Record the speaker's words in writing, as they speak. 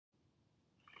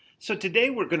So today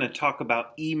we're going to talk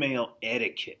about email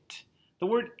etiquette. The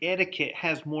word etiquette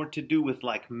has more to do with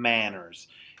like manners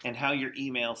and how your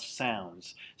email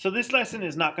sounds. So this lesson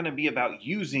is not going to be about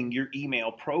using your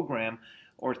email program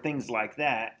or things like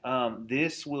that.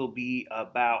 This will be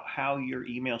about how your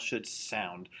email should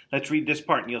sound. Let's read this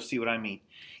part and you'll see what I mean.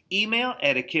 Email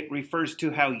etiquette refers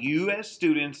to how you as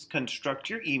students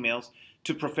construct your emails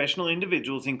to professional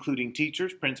individuals, including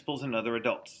teachers, principals, and other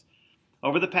adults.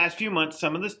 Over the past few months,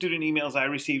 some of the student emails I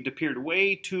received appeared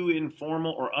way too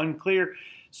informal or unclear,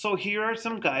 so here are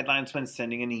some guidelines when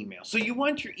sending an email. So you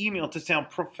want your email to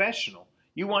sound professional.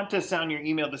 You want your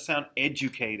email to sound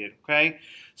educated, okay?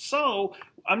 So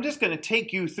I'm just going to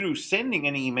take you through sending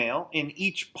an email in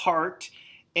each part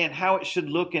and how it should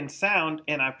look and sound,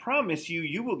 and I promise you,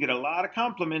 you will get a lot of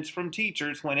compliments from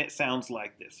teachers when it sounds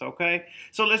like this, okay?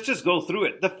 So let's just go through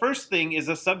it. The first thing is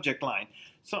a subject line.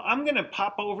 So I'm going to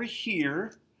pop over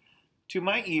here to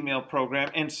my email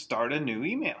program and start a new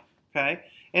email, okay?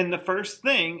 And the first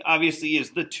thing, obviously,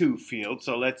 is the to field.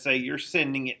 So let's say you're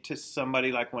sending it to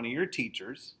somebody like one of your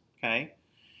teachers, okay?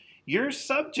 Your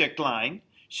subject line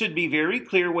should be very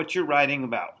clear what you're writing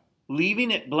about.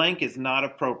 Leaving it blank is not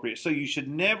appropriate. So you should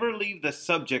never leave the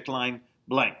subject line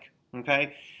blank,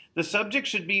 okay? The subject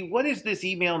should be, what is this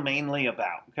email mainly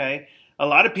about, okay? A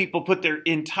lot of people put their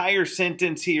entire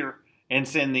sentence here and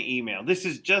send the email. This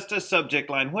is just a subject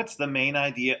line. What's the main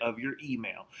idea of your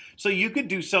email? So you could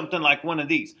do something like one of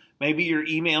these. Maybe you're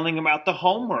emailing about the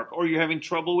homework, or you're having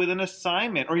trouble with an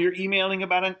assignment, or you're emailing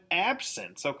about an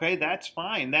absence, okay? That's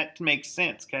fine. That makes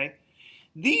sense, okay?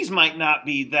 These might not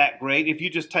be that great if you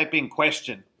just type in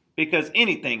question, because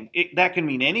anything, that can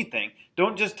mean anything.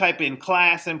 Don't just type in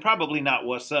class and probably not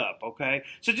what's up, okay?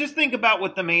 So just think about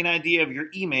what the main idea of your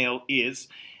email is,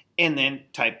 and then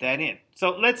type that in.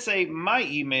 So let's say my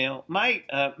email, my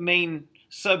main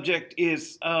subject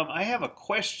is, I have a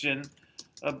question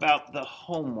about the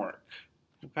homework,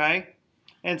 okay?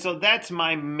 And so that's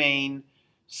my main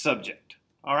subject,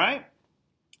 all right?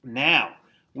 Now,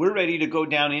 we're ready to go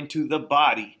down into the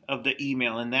body of the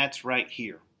email, and that's right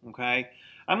here, okay?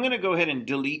 I'm going to go ahead and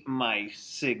delete my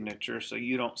signature so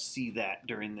you don't see that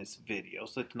during this video,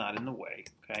 so it's not in the way,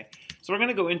 okay? So we're going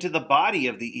to go into the body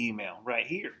of the email right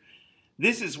here.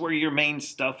 This is where your main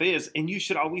stuff is, and you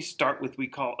should always start with what we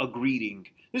call a greeting.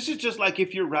 This is just like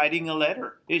if you're writing a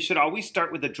letter. It should always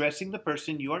start with addressing the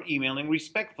person you are emailing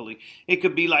respectfully. It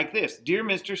could be like this: Dear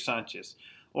Mr. Sanchez,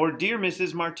 or Dear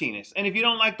Mrs. Martinez. And if you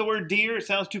don't like the word dear, it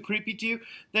sounds too creepy to you,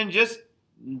 then just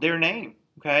their name,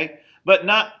 okay? But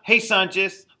not, hey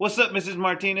Sanchez, what's up Mrs.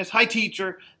 Martinez, hi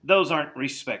teacher. Those aren't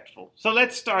respectful. So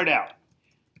let's start out.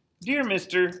 Dear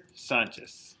Mr.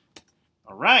 Sanchez.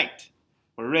 All right.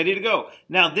 We're ready to go.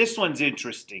 Now this one's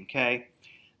interesting, okay?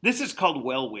 This is called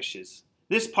well wishes.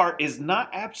 This part is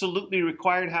not absolutely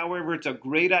required. However, it's a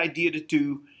great idea to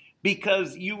do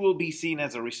because you will be seen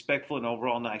as a respectful and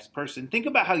overall nice person. Think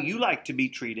about how you like to be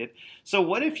treated. So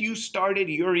what if you started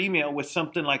your email with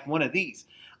something like one of these?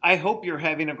 I hope you're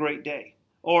having a great day.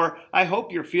 Or I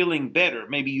hope you're feeling better.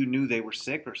 Maybe you knew they were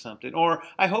sick or something. Or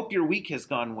I hope your week has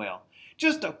gone well.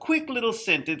 Just a quick little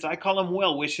sentence. I call them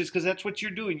well wishes because that's what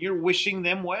you're doing. You're wishing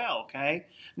them well, okay?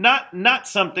 Not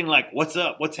something like, what's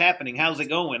up? What's happening? How's it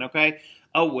going, okay?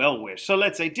 A well wish. So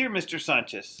let's say, Dear Mr.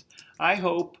 Sanchez, I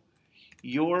hope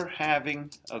you're having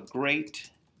a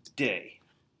great day.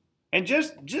 And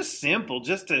just simple,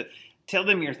 just to tell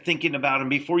them you're thinking about them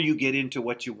before you get into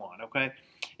what you want, okay?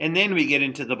 And then we get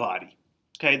into the body,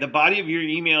 okay? The body of your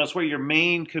email is where your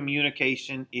main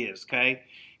communication is, okay?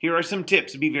 Here are some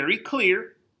tips. Be very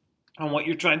clear on what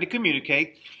you're trying to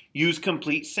communicate. Use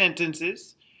complete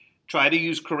sentences. Try to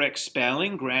use correct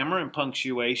spelling, grammar, and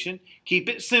punctuation. Keep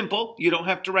it simple. You don't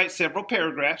have to write several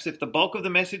paragraphs. If the bulk of the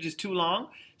message is too long,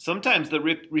 sometimes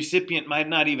the recipient might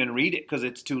not even read it because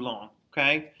it's too long,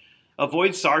 okay?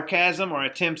 Avoid sarcasm or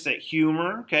attempts at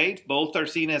humor, okay? Both are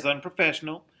seen as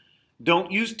unprofessional.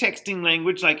 Don't use texting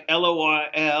language like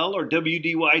LOL or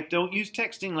WDY. Don't use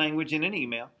texting language in an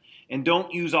email. And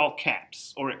don't use all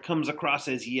caps or it comes across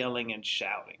as yelling and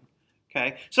shouting,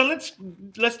 okay? So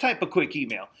let's type a quick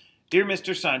email. Dear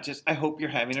Mr. Sanchez, I hope you're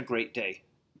having a great day.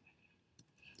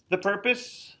 The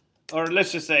purpose, or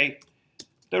let's just say,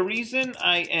 the reason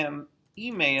I am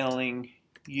emailing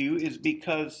you is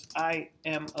because I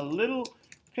am a little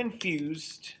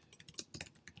confused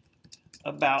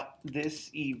about this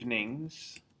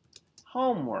evening's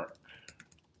homework.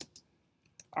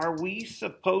 Are we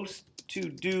supposed to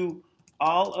do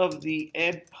all of the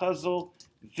Ed Puzzle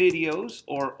videos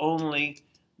or only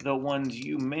the ones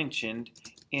you mentioned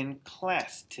in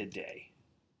class today?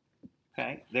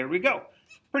 Okay, there we go.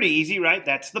 Pretty easy, right?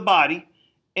 That's the body.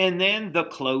 And then the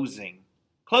closing.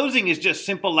 Closing is just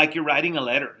simple, like you're writing a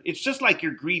letter. It's just like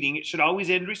your greeting. It should always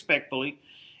end respectfully.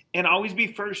 And always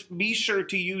be sure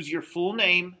to use your full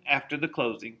name after the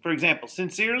closing. For example,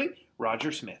 sincerely,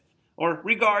 Roger Smith. Or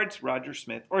regards, Roger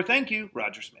Smith. Or thank you,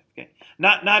 Roger Smith. Okay?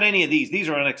 Not any of these. These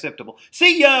are unacceptable.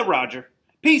 See ya, Roger.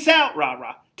 Peace out,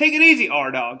 rah-rah. Take it easy,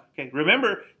 R-Dog. Okay?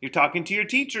 Remember, you're talking to your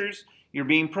teachers. You're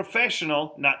being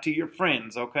professional, not to your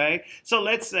friends, okay? So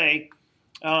let's say,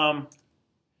 and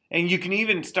you can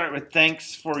even start with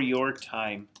thanks for your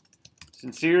time.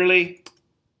 Sincerely,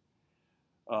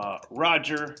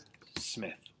 Roger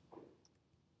Smith.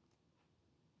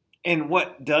 And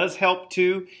what does help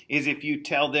too is if you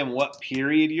tell them what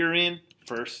period you're in,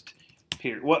 first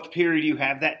period, what period you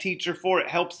have that teacher for. It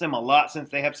helps them a lot since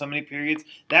they have so many periods.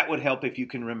 That would help if you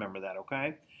can remember that,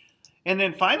 okay? And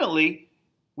then finally,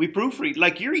 we proofread.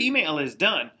 Like your email is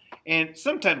done. And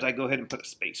sometimes I go ahead and put a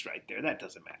space right there. That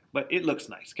doesn't matter. But it looks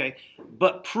nice, okay?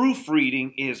 But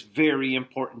proofreading is very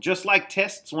important. Just like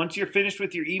tests, once you're finished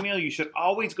with your email, you should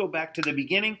always go back to the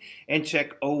beginning and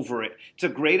check over it. It's a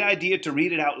great idea to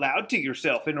read it out loud to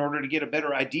yourself in order to get a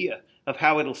better idea of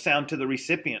how it'll sound to the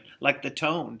recipient, like the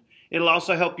tone. It'll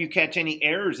also help you catch any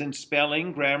errors in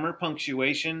spelling, grammar,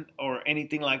 punctuation, or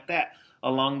anything like that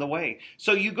along the way.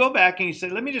 So you go back and you say,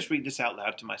 let me just read this out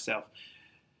loud to myself.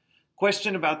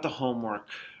 Question about the homework.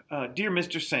 Dear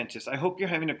Mr. Sanchez, I hope you're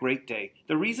having a great day.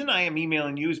 The reason I am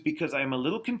emailing you is because I am a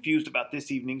little confused about this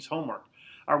evening's homework.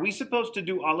 Are we supposed to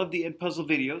do all of the Edpuzzle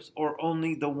videos or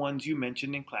only the ones you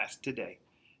mentioned in class today?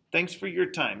 Thanks for your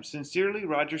time. Sincerely,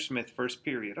 Roger Smith, first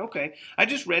period. Okay, I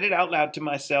just read it out loud to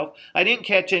myself. I didn't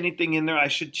catch anything in there I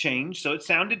should change, so it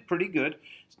sounded pretty good.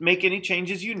 Make any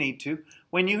changes you need to.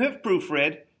 When you have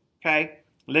proofread, okay,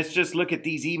 let's just look at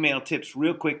these email tips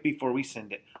real quick before we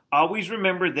send it. Always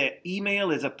remember that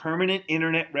email is a permanent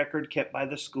internet record kept by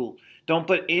the school. Don't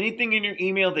put anything in your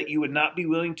email that you would not be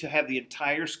willing to have the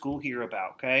entire school hear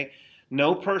about, okay?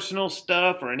 No personal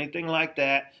stuff or anything like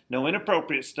that. No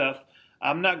inappropriate stuff.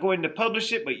 I'm not going to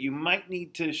publish it, but you might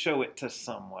need to show it to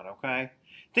someone, okay?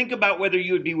 Think about whether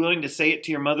you would be willing to say it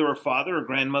to your mother or father or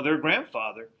grandmother or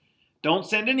grandfather. Don't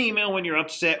send an email when you're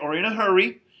upset or in a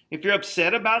hurry. If you're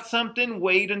upset about something,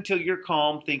 wait until you're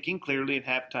calm, thinking clearly, and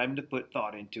have time to put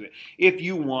thought into it. If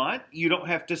you want, you don't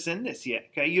have to send this yet,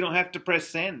 okay? You don't have to press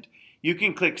send. You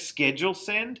can click schedule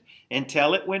send and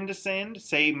tell it when to send,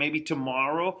 say maybe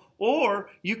tomorrow, or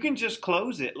you can just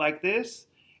close it like this,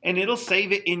 and it'll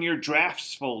save it in your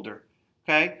drafts folder,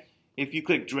 okay? If you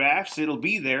click drafts, it'll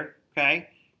be there, okay,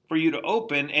 for you to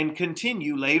open and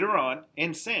continue later on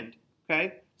and send,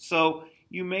 okay? So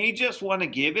you may just want to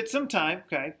give it some time,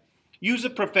 okay? Use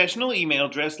a professional email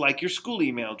address like your school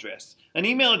email address. An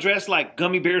email address like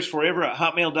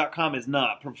gummibearsforever@hotmail.com is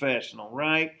not professional,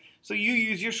 right? So you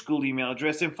use your school email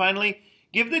address. And finally,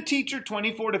 give the teacher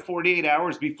 24 to 48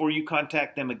 hours before you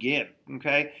contact them again,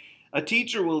 okay? A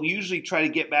teacher will usually try to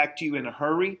get back to you in a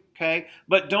hurry, okay?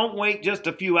 But don't wait just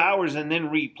a few hours and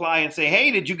then reply and say, hey,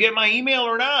 did you get my email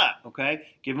or not, okay?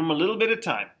 Give them a little bit of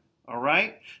time, all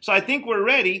right? So I think we're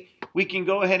ready. We can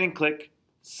go ahead and click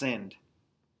send.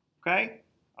 Okay?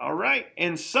 All right.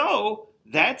 And so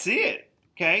that's it.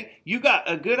 Okay? You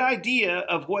got a good idea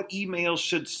of what emails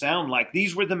should sound like.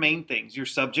 These were the main things. Your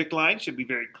subject line should be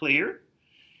very clear.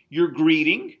 Your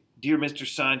greeting, dear Mr.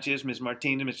 Sanchez, Ms.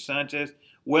 Martinez, Mr. Sanchez.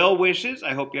 Well wishes,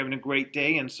 I hope you're having a great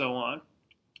day, and so on.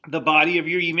 The body of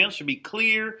your email should be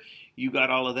clear. You got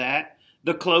all of that.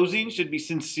 The closing should be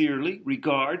sincerely,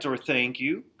 regards, or thank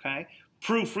you. Okay?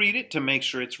 Proofread it to make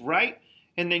sure it's right,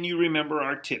 and then you remember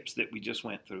our tips that we just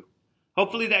went through.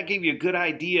 Hopefully that gave you a good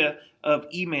idea of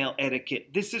email etiquette.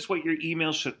 This is what your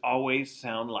email should always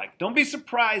sound like. Don't be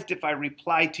surprised if I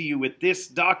reply to you with this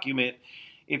document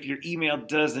if your email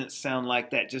doesn't sound like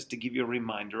that, just to give you a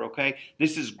reminder, okay?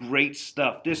 This is great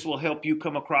stuff. This will help you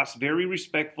come across very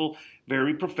respectful,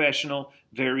 very professional,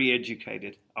 very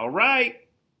educated. All right,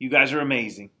 you guys are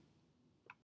amazing.